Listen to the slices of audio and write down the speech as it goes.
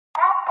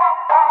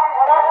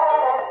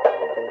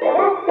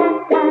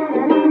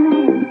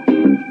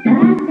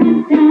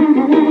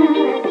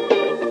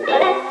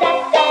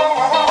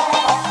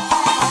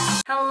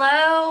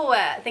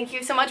thank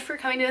you so much for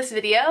coming to this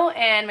video,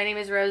 and my name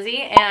is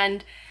Rosie,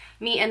 and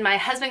me and my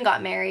husband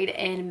got married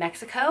in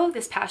Mexico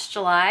this past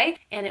July,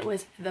 and it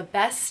was the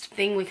best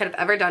thing we could have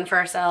ever done for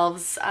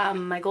ourselves.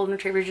 My golden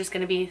retriever is just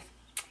gonna be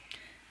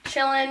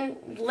chilling,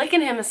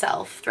 licking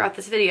himself throughout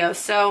this video,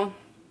 so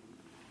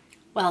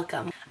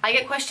welcome. I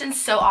get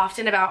questions so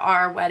often about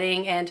our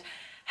wedding and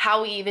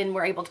how we even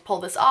were able to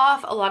pull this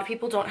off. A lot of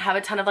people don't have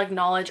a ton of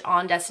knowledge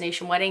on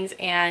destination weddings,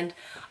 and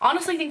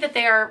honestly think that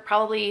they are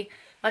probably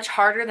much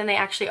harder than they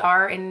actually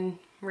are in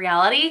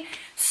reality.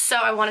 So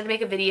I wanted to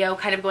make a video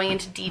kind of going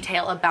into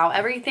detail about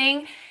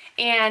everything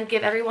and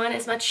give everyone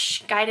as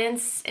much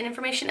guidance and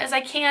information as I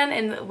can,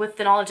 and with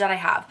the knowledge that I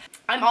have.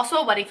 I'm also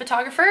a wedding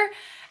photographer,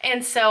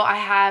 and so I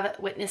have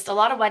witnessed a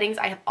lot of weddings.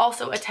 I have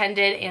also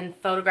attended and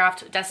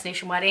photographed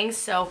destination weddings,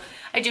 so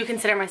I do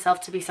consider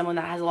myself to be someone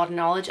that has a lot of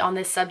knowledge on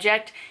this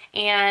subject.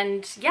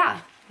 And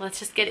yeah, let's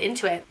just get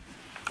into it.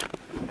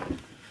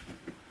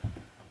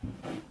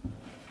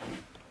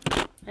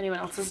 Anyone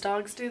else's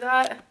dogs do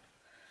that?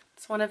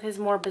 It's one of his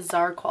more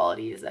bizarre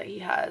qualities that he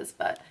has,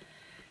 but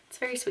it's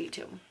very sweet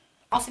too.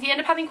 Also, if you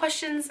end up having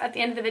questions at the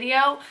end of the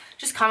video,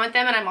 just comment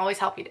them and I'm always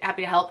happy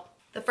to help.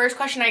 The first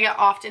question I get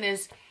often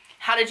is,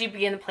 how did you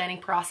begin the planning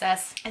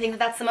process? I think that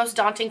that's the most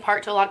daunting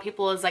part to a lot of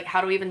people, is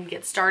how do we even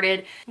get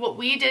started? What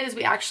we did is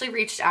we actually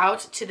reached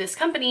out to this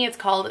company. It's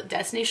called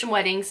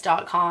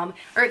destinationweddings.com,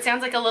 or it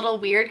sounds like a little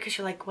weird because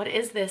you're like, what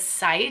is this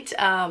site?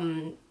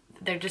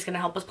 They're just gonna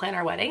help us plan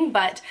our wedding.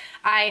 But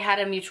I had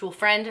a mutual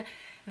friend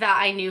that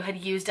I knew had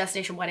used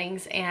destination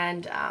weddings,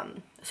 and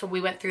so we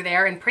went through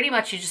there, and pretty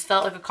much you just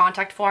felt like a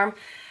contact form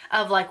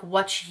of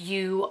what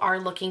you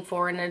are looking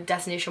for in a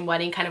destination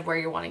wedding, kind of where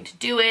you're wanting to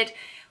do it,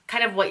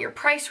 kind of what your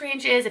price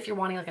range is, if you're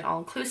wanting an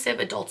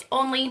all-inclusive, adults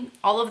only,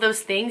 all of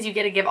those things. You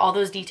get to give all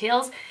those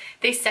details.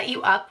 They set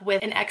you up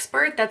with an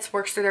expert that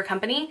works through their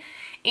company,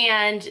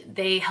 and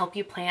they help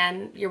you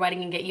plan your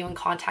wedding and get you in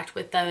contact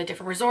with the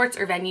different resorts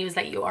or venues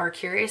that you are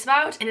curious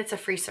about. And it's a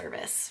free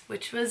service,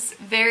 which was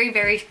very,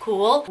 very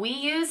cool. We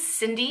use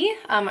Cindy.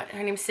 Her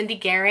name is Cindy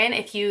Guerin.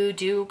 If you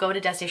do go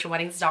to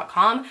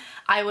destinationweddings.com,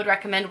 I would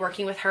recommend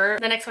working with her.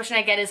 The next question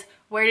I get is,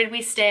 where did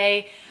we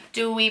stay?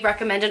 Do we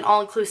recommend an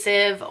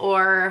all-inclusive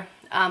or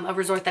a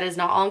resort that is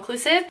not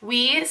all-inclusive?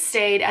 We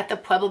stayed at the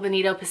Pueblo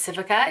Bonito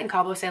Pacifica in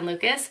Cabo San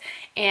Lucas,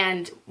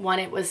 and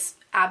it was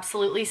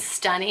absolutely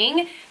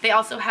stunning. They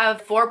also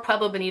have 4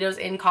 Pueblo Bonitos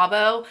in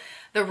Cabo: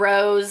 the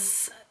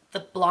Rose,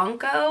 the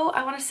Blanco,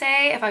 I want to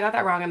say. If I got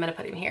that wrong, I'm gonna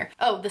put him here.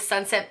 Oh, the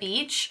Sunset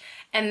Beach,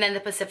 and then the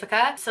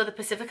Pacifica. So the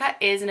Pacifica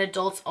is an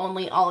adults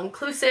only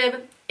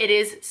all-inclusive. It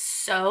is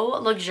so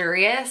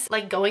luxurious.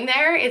 Going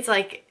there, it's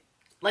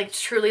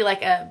truly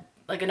like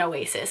an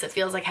oasis. It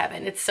feels like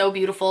heaven. It's so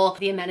beautiful.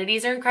 The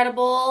amenities are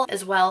incredible,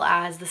 as well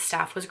as the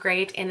staff was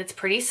great, and it's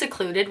pretty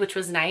secluded, which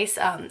was nice.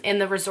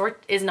 And the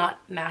resort is not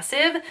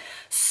massive,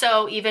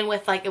 so even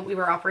with we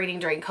were operating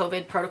during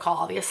COVID protocol,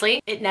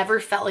 obviously, it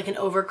never felt like an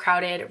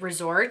overcrowded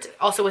resort.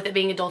 Also, with it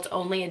being adults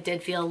only, it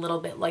did feel a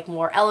little bit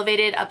more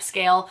elevated,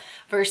 upscale,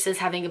 versus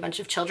having a bunch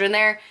of children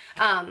there.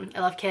 I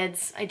love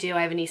kids. I do.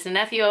 I have a niece and a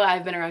nephew.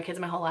 I've been around kids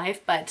my whole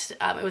life, but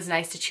it was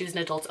nice to choose an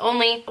adults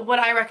only. What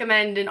I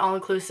recommend an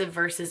all-inclusive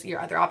versus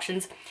your other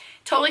options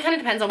totally kind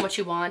of depends on what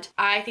you want.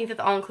 I think that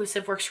the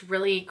all-inclusive works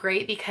really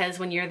great because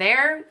when you're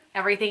there,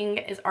 everything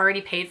is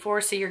already paid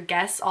for, so your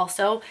guests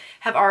also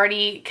have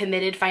already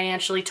committed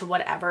financially to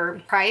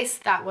whatever price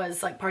that was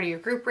part of your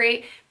group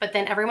rate, but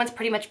then everyone's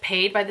pretty much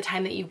paid by the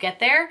time that you get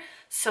there.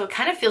 So it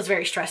kind of feels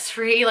very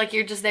stress-free.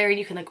 You're just there and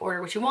you can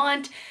order what you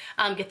want,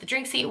 get the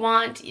drinks that you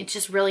want. It's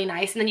just really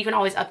nice. And then you can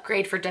always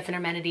upgrade for different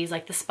amenities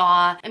like the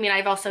spa. I mean,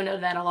 I've also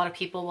noted that a lot of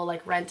people will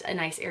rent a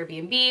nice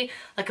Airbnb,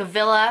 a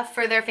villa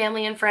for their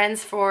family and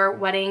friends for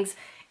weddings,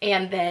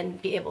 and then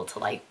be able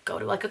to go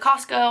to a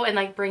Costco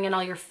and bring in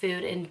all your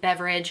food and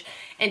beverage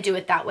and do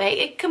it that way.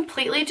 It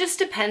completely just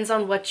depends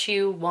on what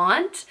you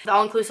want. The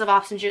all-inclusive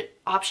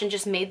option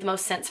just made the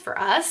most sense for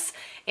us,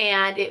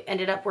 and it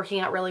ended up working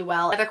out really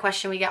well. Another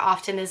question we get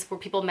often is, were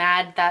people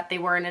mad that they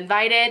weren't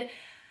invited?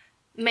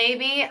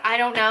 Maybe, I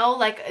don't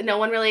know. No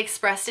one really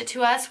expressed it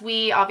to us.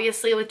 We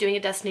obviously, with doing a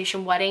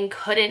destination wedding,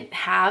 couldn't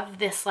have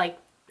this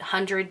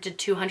 100 to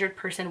 200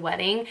 person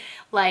wedding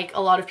like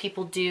a lot of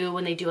people do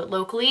when they do it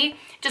locally.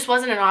 It just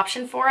wasn't an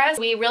option for us.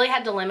 We really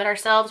had to limit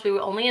ourselves. We were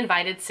only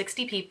invited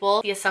 60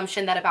 people, the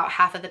assumption that about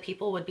half of the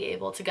people would be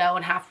able to go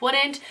and half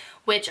wouldn't,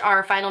 which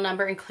our final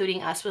number,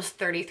 including us, was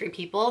 33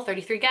 people,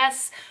 33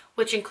 guests,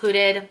 which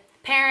included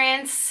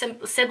parents,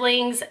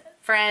 siblings,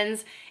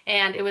 friends,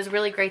 and it was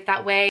really great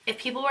that way. If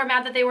people were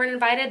mad that they weren't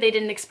invited, they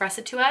didn't express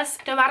it to us.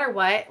 No matter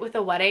what, with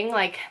a wedding,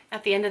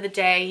 at the end of the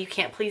day, you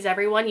can't please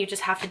everyone. You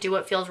just have to do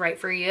what feels right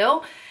for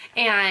you,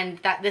 and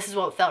this is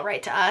what felt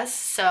right to us.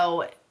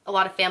 So a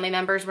lot of family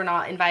members were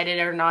not invited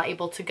or not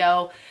able to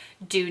go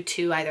due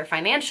to either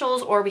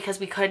financials or because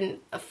we couldn't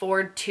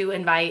afford to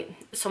invite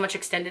so much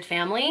extended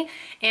family.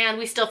 And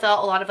we still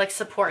felt a lot of like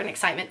support and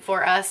excitement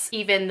for us,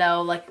 even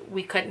though like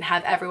we couldn't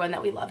have everyone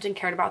that we loved and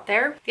cared about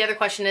there. The other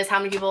question is how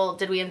many people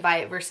did we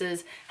invite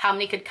versus how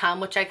many could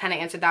come, which I kind of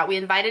answered that. We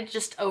invited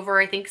just over,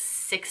 I think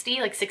 60,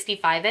 like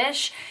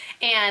 65-ish,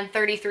 and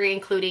 33,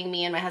 including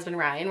me and my husband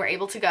Ryan, were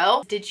able to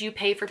go. Did you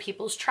pay for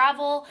people's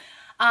travel?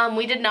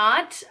 We did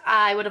not.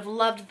 I would have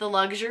loved the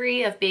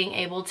luxury of being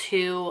able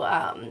to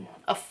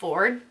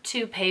afford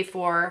to pay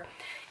for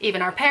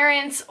even our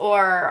parents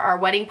or our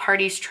wedding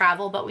party's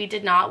travel, but we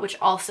did not, which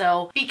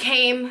also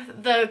became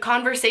the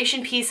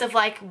conversation piece of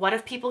like, what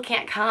if people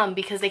can't come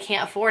because they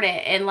can't afford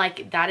it? And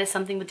like, that is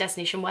something with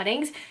destination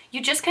weddings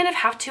you just kind of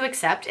have to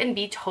accept and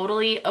be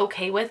totally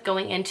okay with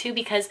going into,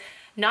 because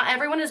not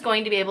everyone is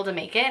going to be able to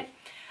make it.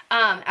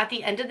 At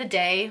the end of the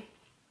day,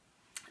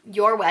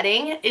 your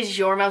wedding is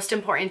your most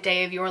important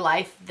day of your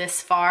life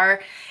this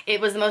far. It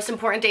was the most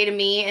important day to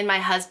me and my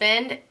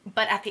husband,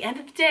 but at the end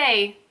of the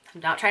day,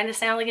 I'm not trying to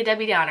sound like a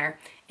Debbie Downer,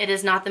 it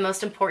is not the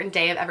most important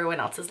day of everyone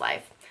else's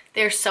life.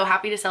 They're so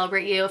happy to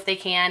celebrate you if they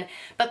can,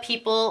 but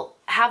people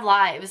have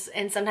lives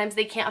and sometimes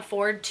they can't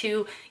afford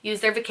to use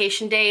their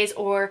vacation days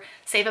or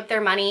save up their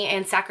money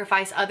and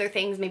sacrifice other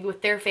things maybe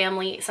with their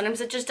family.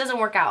 Sometimes it just doesn't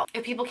work out.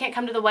 If people can't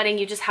come to the wedding,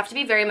 you just have to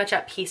be very much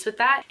at peace with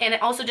that. And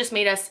it also just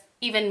made us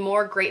even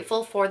more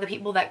grateful for the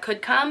people that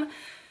could come,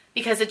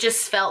 because it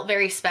just felt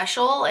very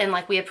special and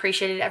like we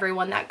appreciated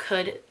everyone that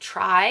could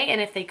try, and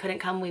if they couldn't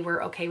come, we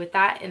were okay with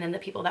that. And then the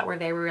people that were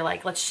there, we were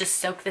like, let's just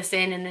soak this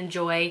in and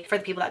enjoy for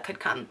the people that could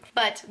come.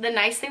 But the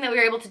nice thing that we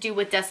were able to do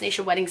with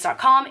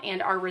destinationweddings.com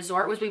and our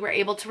resort was we were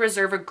able to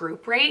reserve a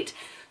group rate.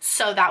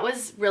 So that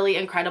was really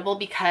incredible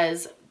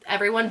because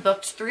everyone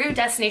booked through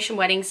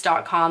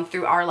destinationweddings.com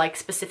through our like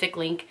specific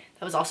link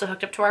that was also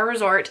hooked up to our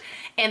resort,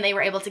 and they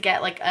were able to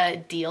get like a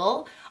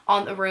deal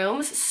on the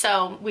rooms.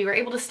 So we were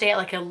able to stay at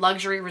like a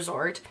luxury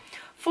resort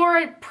for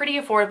a pretty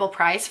affordable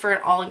price for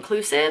an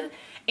all-inclusive,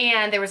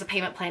 and there was a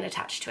payment plan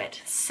attached to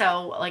it.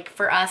 So like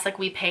for us, like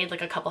we paid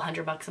like a couple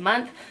 $100 a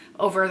month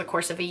over the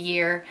course of a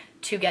year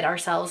to get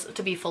ourselves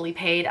to be fully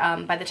paid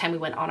by the time we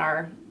went on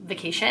our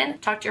vacation.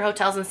 Talk to your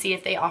hotels and see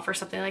if they offer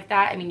something like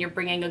that. I mean, you're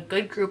bringing a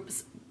good group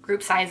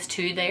size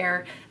to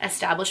their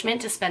establishment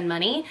to spend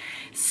money,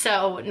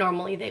 so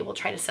normally they will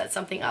try to set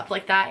something up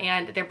like that,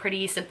 and they're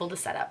pretty simple to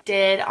set up.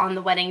 On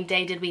the wedding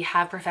day, did we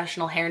have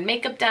professional hair and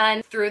makeup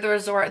done through the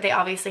resort? They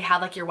obviously had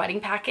like your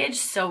wedding package,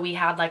 so we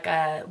had like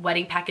a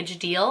wedding package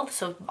deal.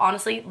 So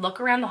honestly, look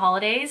around the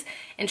holidays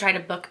and try to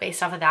book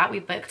based off of that. We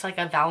booked like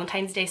a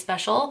Valentine's Day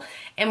special,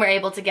 and we're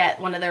able to get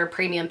one of their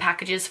premium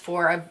packages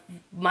for a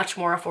much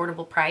more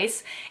affordable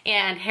price,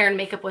 and hair and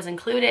makeup was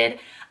included.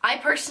 I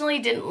personally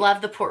didn't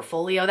love the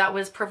portfolio that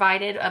was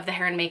provided of the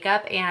hair and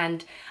makeup,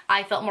 and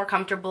I felt more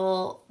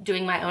comfortable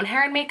doing my own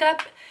hair and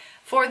makeup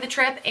for the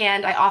trip,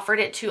 and I offered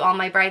it to all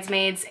my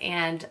bridesmaids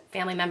and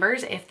family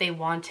members if they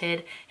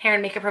wanted hair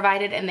and makeup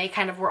provided, and they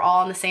kind of were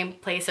all in the same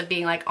place of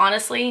being like,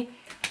 honestly,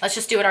 let's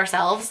just do it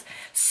ourselves.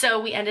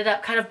 So we ended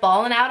up kind of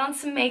balling out on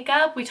some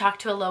makeup. We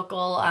talked to a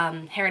local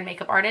hair and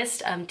makeup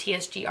artist,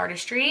 TSG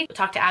Artistry. We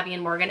talked to Abby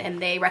and Morgan,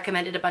 and they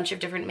recommended a bunch of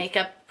different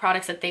makeup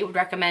products that they would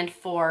recommend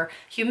for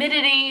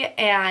humidity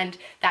and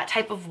that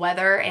type of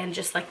weather and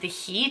just like the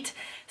heat.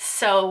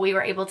 So we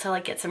were able to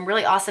like get some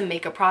really awesome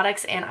makeup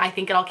products, and I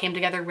think it all came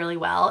together really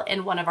well.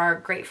 And one of our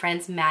great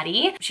friends,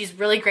 Maddie, she's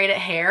really great at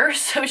hair,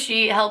 so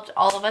she helped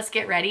all of us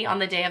get ready on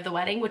the day of the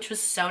wedding, which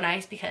was so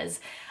nice because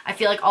I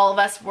feel like all of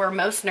us were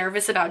most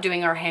nervous about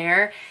doing our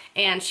hair,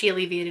 and she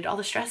alleviated all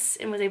the stress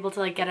and was able to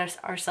like get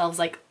ourselves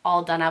like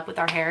all done up with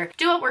our hair.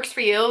 Do what works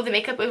for you. The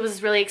makeup, it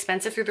was really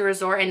expensive through the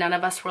resort, and none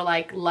of us were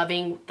like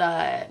loving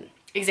the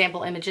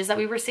example images that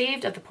we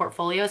received of the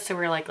portfolio, so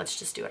we're like, let's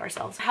just do it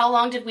ourselves. How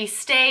long did we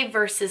stay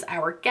versus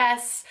our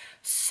guests?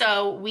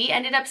 So we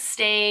ended up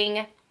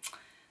staying,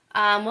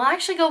 we'll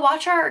actually go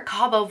watch our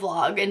Cabo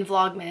vlog in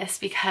Vlogmas,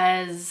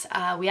 because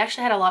we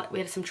actually had we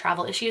had some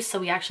travel issues, so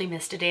we actually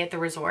missed a day at the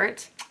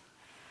resort.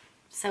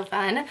 So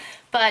fun.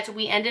 But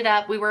we ended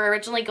up, we were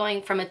originally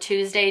going from a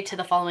Tuesday to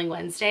the following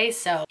Wednesday,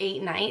 so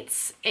 8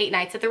 nights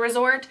at the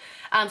resort.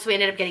 So we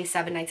ended up getting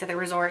 7 nights at the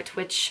resort,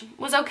 which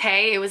was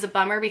okay. It was a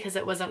bummer because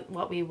it wasn't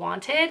what we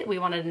wanted. We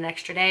wanted an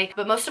extra day.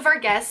 But most of our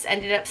guests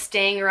ended up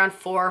staying around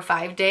 4 or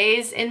 5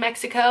 days in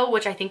Mexico,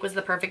 which I think was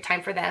the perfect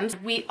time for them.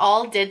 We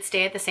all did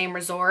stay at the same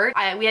resort.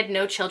 We had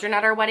no children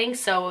at our wedding,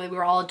 so we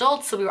were all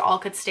adults, so we all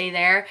could stay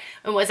there.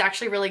 It was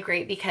actually really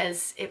great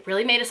because it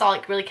really made us all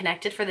like really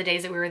connected for the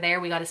days that we were there.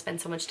 We got to spend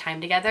so much time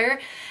together,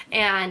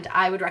 and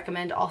I would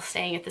recommend all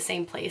staying at the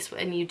same place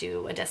when you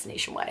do a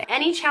destination wedding.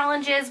 Any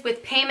challenges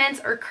with payments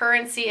or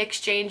currency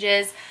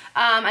exchanges?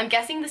 I'm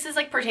guessing this is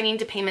like pertaining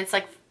to payments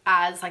like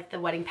as like the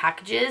wedding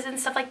packages and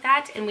stuff like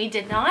that, and we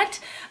did not.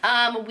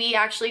 We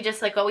actually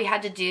just like what we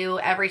had to do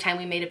every time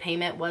we made a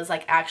payment was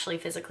like actually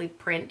physically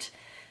print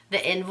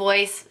the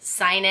invoice,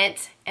 sign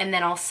it, and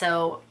then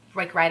also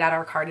like write out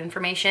our card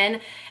information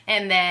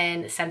and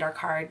then send our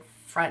card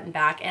front and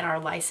back and our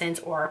license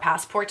or our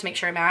passport to make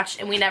sure it matched,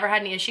 and we never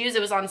had any issues.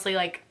 It was honestly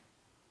like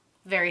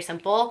very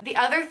simple. The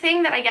other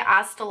thing that I get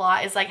asked a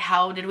lot is like,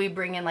 how did we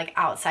bring in like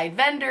outside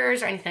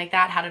vendors or anything like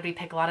that? How did we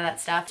pick a lot of that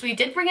stuff? So we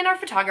did bring in our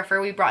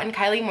photographer. We brought in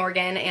Kylie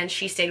Morgan, and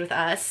she stayed with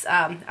us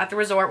at the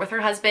resort with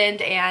her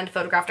husband and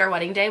photographed our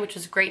wedding day, which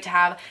was great to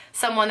have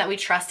someone that we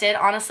trusted.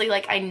 Honestly,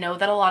 like, I know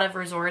that a lot of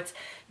resorts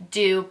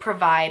do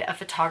provide a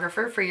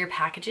photographer for your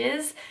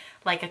packages,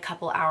 like a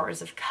couple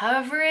hours of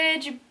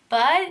coverage,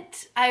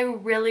 but I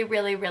really,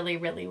 really, really,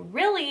 really,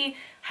 really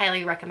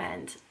highly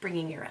recommend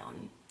bringing your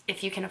own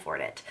if you can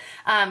afford it.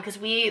 Because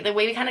the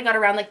way we kind of got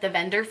around like the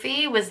vendor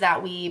fee was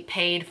that we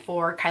paid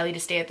for Kylie to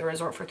stay at the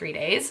resort for 3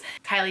 days.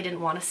 Kylie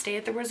didn't want to stay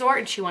at the resort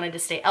and she wanted to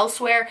stay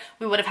elsewhere.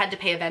 We would have had to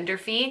pay a vendor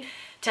fee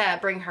to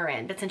bring her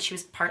in, but since she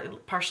was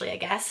partially a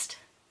guest,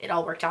 it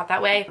all worked out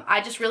that way.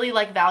 I just really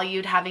like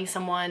valued having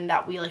someone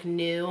that we like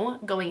knew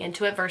going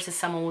into it versus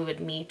someone we would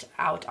meet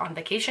out on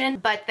vacation.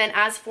 But then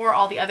as for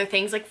all the other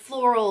things like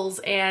florals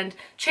and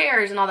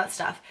chairs and all that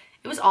stuff,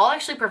 it was all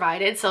actually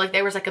provided. So like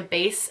there was like a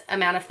base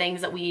amount of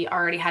things that we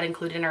already had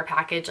included in our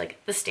package, like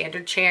the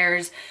standard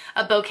chairs,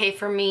 a bouquet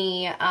for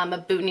me,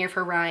 a boutonniere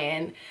for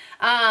Ryan,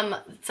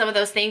 some of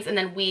those things. And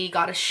then we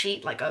got a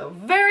sheet, like a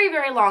very,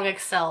 very long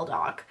Excel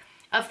doc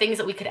of things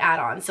that we could add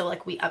on. So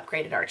like we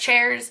upgraded our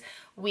chairs,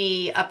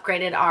 we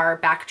upgraded our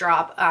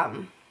backdrop,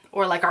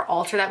 or like our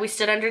altar that we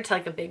stood under to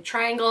like a big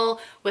triangle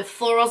with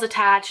florals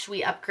attached.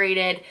 We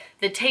upgraded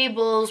the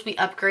tables, we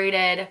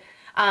upgraded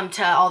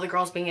to all the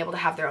girls being able to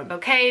have their own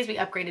bouquets. We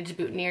upgraded to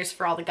boutonnieres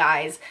for all the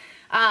guys.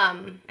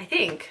 I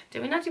think,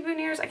 did we not do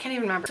boutonnieres? I can't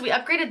even remember. So we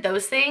upgraded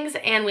those things,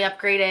 and we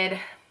upgraded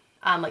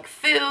like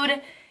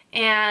food,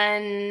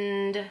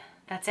 and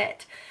that's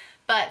it.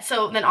 But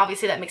so then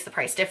obviously that makes the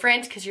price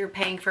different because you're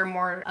paying for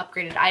more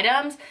upgraded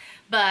items.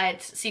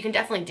 But so you can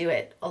definitely do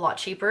it a lot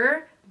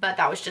cheaper, but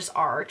that was just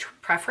our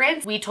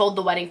preference. We told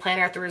the wedding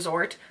planner at the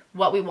resort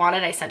what we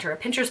wanted. I sent her a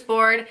Pinterest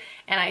board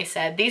and I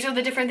said, these are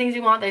the different things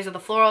we want. These are the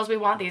florals we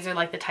want. These are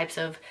like the types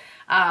of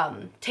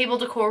table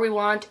decor we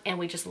want. And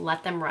we just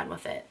let them run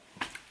with it.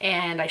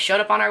 And I showed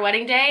up on our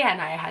wedding day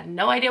and I had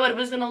no idea what it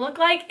was gonna look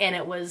like, and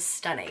it was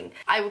stunning.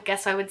 I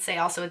guess I would say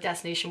also with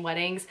destination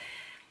weddings,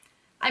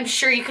 I'm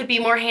sure you could be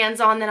more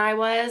hands-on than I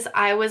was.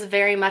 I was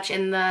very much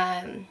in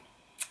the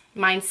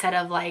mindset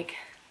of like,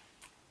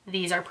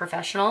 these are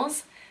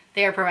professionals.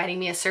 They are providing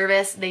me a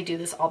service. They do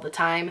this all the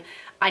time.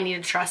 I need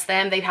to trust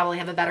them. They probably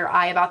have a better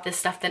eye about this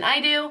stuff than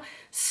I do.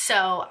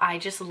 So I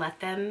just let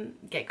them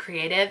get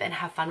creative and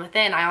have fun with it.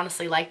 And I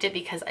honestly liked it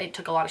because it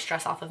took a lot of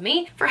stress off of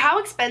me. For how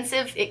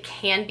expensive it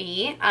can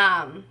be,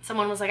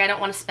 someone was like, I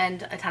don't want to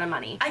spend a ton of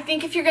money. I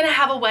think if you're gonna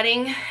have a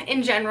wedding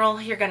in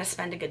general, you're gonna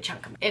spend a good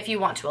chunk of money. If you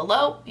want to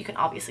elope, you can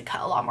obviously cut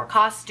a lot more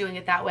costs doing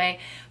it that way.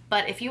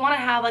 But if you wanna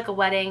have like a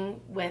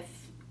wedding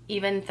with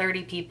even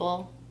 30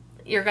 people,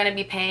 you're going to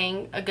be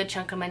paying a good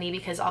chunk of money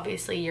because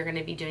obviously you're going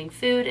to be doing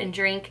food and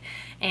drink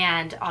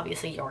and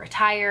obviously your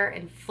attire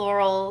and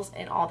florals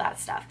and all that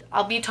stuff.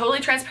 I'll be totally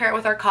transparent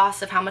with our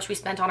costs of how much we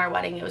spent on our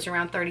wedding. It was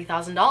around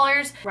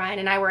 $30,000. Ryan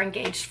and I were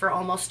engaged for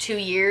almost 2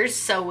 years,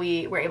 so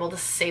we were able to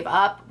save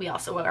up. We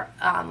also were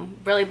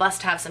really blessed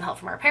to have some help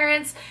from our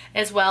parents,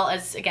 as well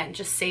as, again,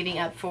 just saving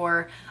up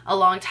for a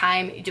long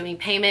time, doing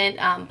payment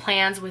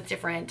plans with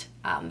different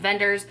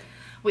vendors.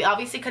 We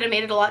obviously could have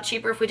made it a lot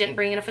cheaper if we didn't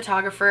bring in a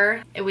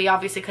photographer. We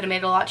obviously could have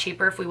made it a lot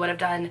cheaper if we would have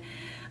done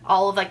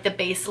all of like the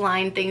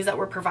baseline things that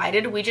were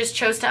provided. We just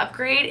chose to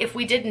upgrade. If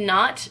we did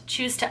not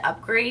choose to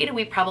upgrade,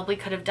 we probably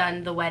could have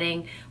done the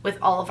wedding with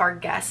all of our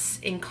guests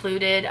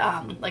included,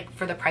 like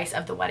for the price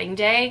of the wedding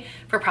day,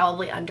 for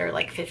probably under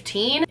like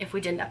 15 if we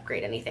didn't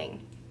upgrade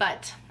anything.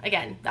 But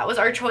again, that was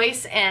our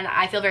choice and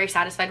I feel very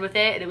satisfied with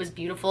it. It was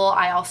beautiful.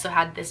 I also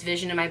had this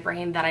vision in my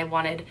brain that I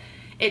wanted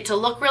it to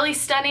look really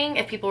stunning.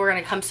 If people were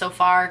gonna come so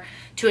far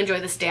to enjoy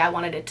this day, I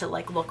wanted it to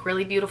like look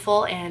really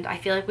beautiful, and I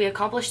feel like we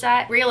accomplished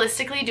that.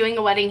 Realistically, doing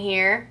a wedding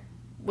here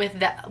with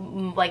that,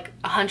 like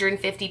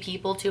 150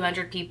 people,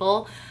 200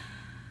 people,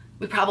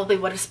 we probably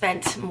would have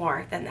spent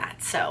more than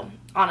that. So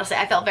honestly,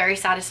 I felt very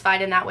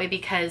satisfied in that way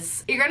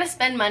because you're gonna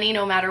spend money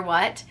no matter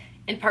what.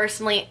 And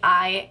personally,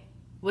 I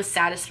was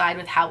satisfied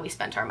with how we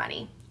spent our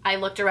money. I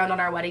looked around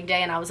on our wedding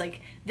day and I was like,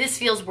 this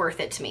feels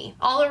worth it to me.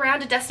 All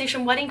around, a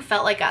destination wedding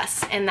felt like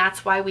us, and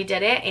that's why we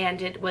did it.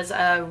 And it was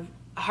a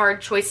hard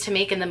choice to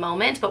make in the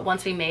moment, but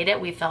once we made it,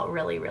 we felt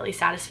really, really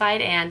satisfied,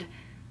 and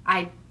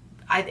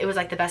it was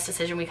like the best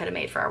decision we could have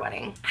made for our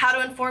wedding. How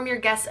to inform your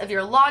guests of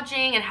your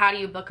lodging and how do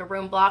you book a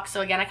room block.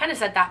 So again, I kind of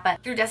said that,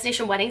 but through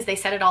Destination Weddings, they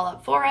set it all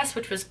up for us,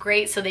 which was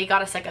great. So they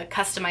got us like a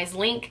customized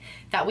link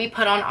that we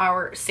put on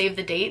our save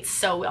the dates.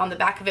 So on the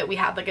back of it, we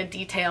had like a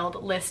detailed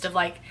list of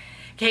like,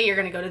 okay, you're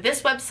gonna go to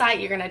this website,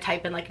 you're gonna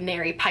type in like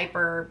Nary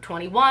Piper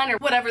 21 or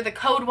whatever the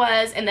code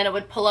was, and then it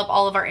would pull up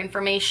all of our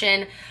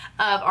information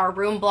of our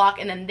room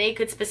block, and then they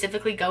could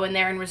specifically go in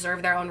there and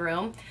reserve their own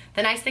room.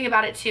 The nice thing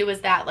about it too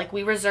is that like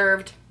we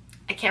reserved,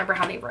 I can't remember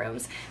how many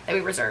rooms that we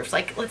reserved,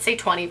 like let's say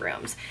 20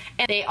 rooms,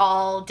 and they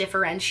all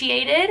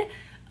differentiated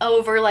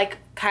over like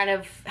kind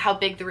of how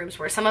big the rooms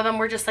were. Some of them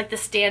were just like the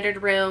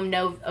standard room,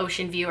 no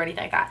ocean view or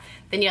anything like that.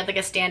 Then you had like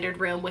a standard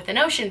room with an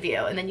ocean view,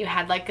 and then you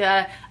had like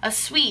a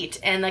suite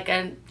and like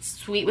a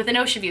suite with an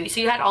ocean view. So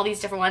you had all these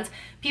different ones.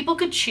 People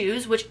could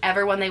choose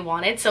whichever one they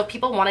wanted. So if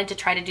people wanted to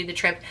try to do the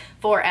trip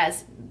for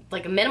as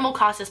like a minimal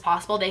cost as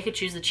possible, they could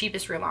choose the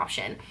cheapest room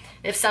option.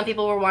 If some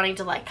people were wanting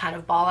to like kind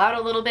of ball out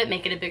a little bit,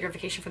 make it a bigger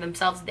vacation for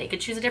themselves, they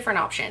could choose a different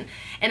option.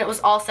 And it was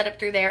all set up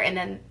through there. And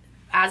then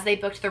as they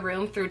booked the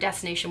room through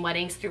Destination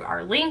Weddings through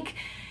our link,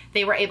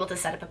 they were able to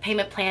set up a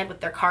payment plan with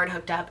their card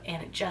hooked up,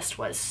 and it just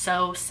was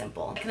so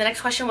simple. And the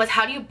next question was,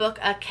 how do you book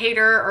a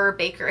caterer or a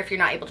baker if you're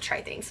not able to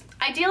try things?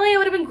 Ideally, it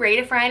would have been great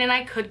if Ryan and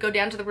I could go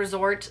down to the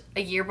resort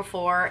a year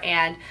before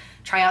and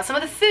try out some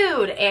of the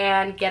food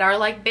and get our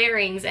like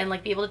bearings and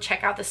like be able to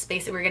check out the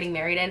space that we were getting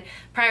married in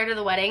prior to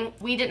the wedding.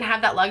 We didn't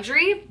have that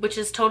luxury, which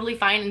is totally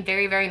fine and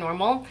very, very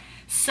normal.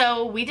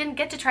 So we didn't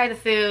get to try the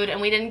food and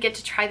we didn't get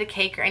to try the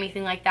cake or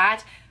anything like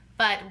that.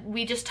 But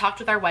we just talked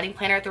with our wedding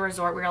planner at the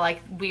resort. We were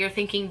like, we are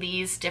thinking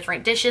these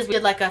different dishes. We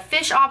did like a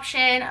fish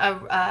option,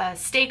 a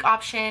steak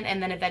option,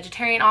 and then a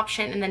vegetarian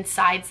option, and then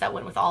sides that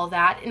went with all of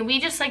that. And we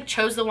just like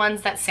chose the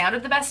ones that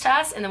sounded the best to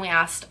us. And then we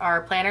asked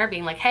our planner,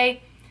 being like,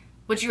 hey,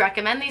 would you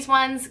recommend these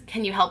ones?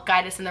 Can you help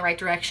guide us in the right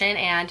direction?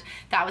 And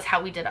that was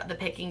how we did the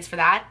pickings for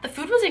that. The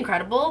food was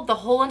incredible. The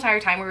whole entire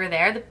time we were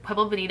there, the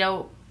Pueblo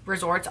Bonito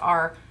resorts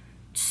are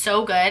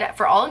so good.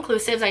 For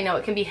all-inclusives, I know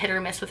it can be hit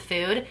or miss with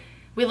food.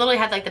 We literally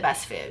had like the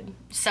best food.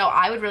 So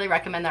I would really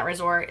recommend that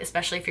resort,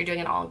 especially if you're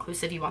doing an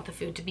all-inclusive, you want the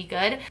food to be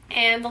good.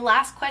 And the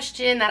last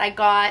question that I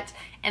got,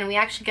 and we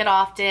actually get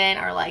often,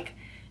 are like,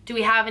 do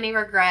we have any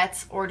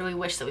regrets or do we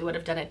wish that we would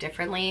have done it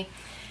differently?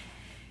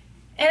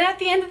 And at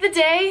the end of the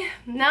day,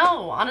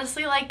 no.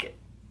 Honestly, like,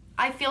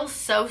 I feel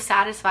so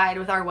satisfied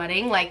with our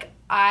wedding. Like,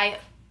 I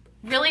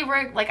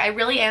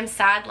really am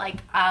sad. Like,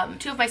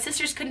 2 of my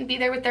sisters couldn't be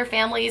there with their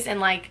families,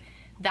 and like,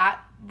 that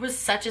was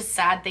such a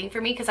sad thing for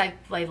me because I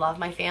love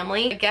my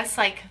family. I guess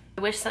like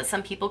I wish that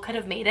some people could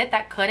have made it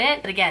that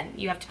couldn't. But again,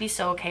 you have to be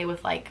so okay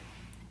with like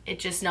it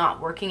just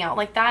not working out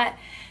like that.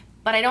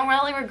 But I don't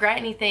really regret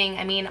anything.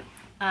 I mean,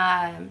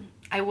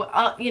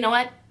 you know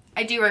what?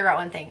 I do regret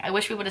one thing. I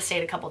wish we would have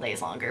stayed a couple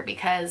days longer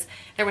because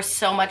there was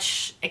so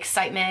much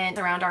excitement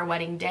around our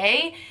wedding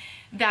day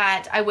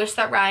that I wish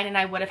that Ryan and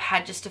I would have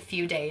had just a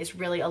few days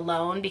really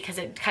alone, because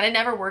it kind of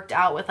never worked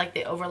out with like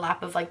the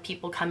overlap of like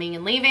people coming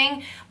and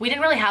leaving. We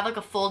didn't really have like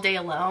a full day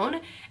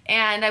alone,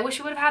 and I wish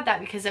we would have had that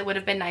because it would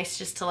have been nice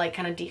just to like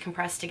kind of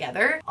decompress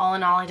together. All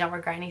in all, I don't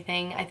regret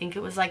anything. I think it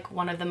was like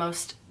one of the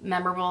most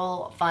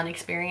memorable, fun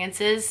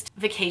experiences.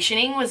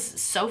 Vacationing was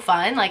so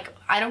fun. Like,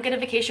 I don't get a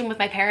vacation with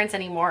my parents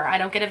anymore. I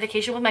don't get a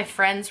vacation with my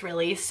friends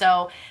really.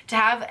 So to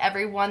have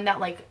everyone that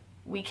like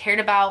we cared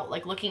about,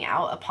 like looking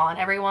out upon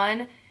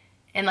everyone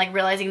and like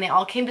realizing they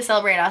all came to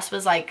celebrate us,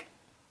 was like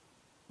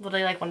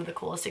literally like one of the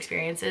coolest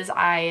experiences.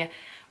 I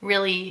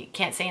really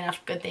can't say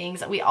enough good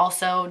things. We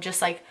also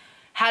just like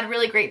had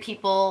really great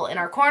people in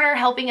our corner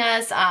helping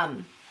us.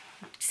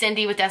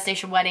 Cindy with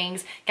Destination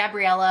Weddings,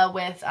 Gabriella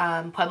with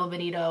Pueblo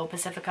Bonito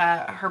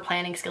Pacifica. Her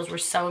planning skills were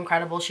so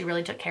incredible. She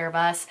really took care of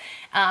us.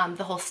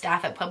 The whole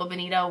staff at Pueblo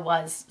Bonito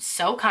was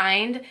so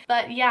kind.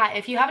 But yeah,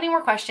 if you have any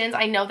more questions,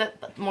 I know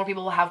that more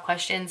people will have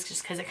questions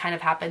just because it kind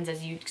of happens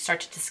as you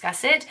start to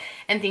discuss it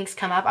and things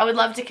come up. I would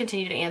love to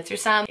continue to answer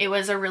some. It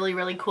was a really,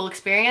 really cool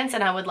experience,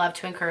 and I would love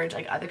to encourage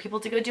like other people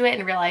to go do it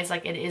and realize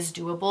like it is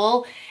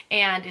doable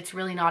and it's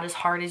really not as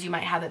hard as you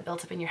might have it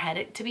built up in your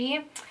head to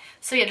be.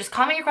 So yeah, just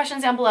comment your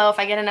questions down below. If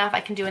I get enough,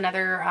 I can do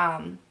another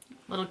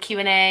little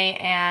Q&A.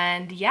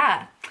 And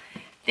yeah,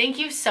 thank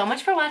you so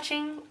much for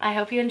watching. I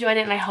hope you enjoyed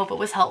it and I hope it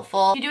was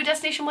helpful. If you do a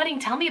destination wedding,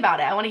 tell me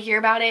about it. I want to hear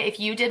about it. If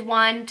you did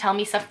one, tell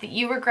me stuff that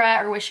you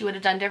regret or wish you would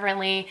have done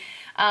differently.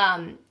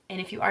 And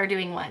if you are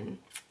doing one,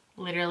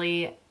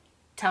 literally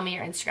tell me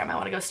your Instagram. I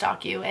want to go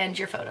stalk you and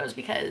your photos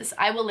because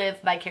I will live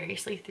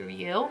vicariously through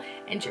you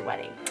and your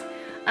wedding.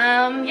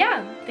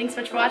 Yeah, thanks so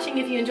much for watching.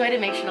 If you enjoyed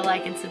it, make sure to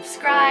like and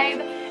subscribe,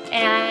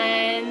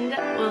 and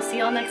we'll see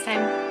y'all next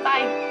time.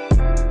 Bye.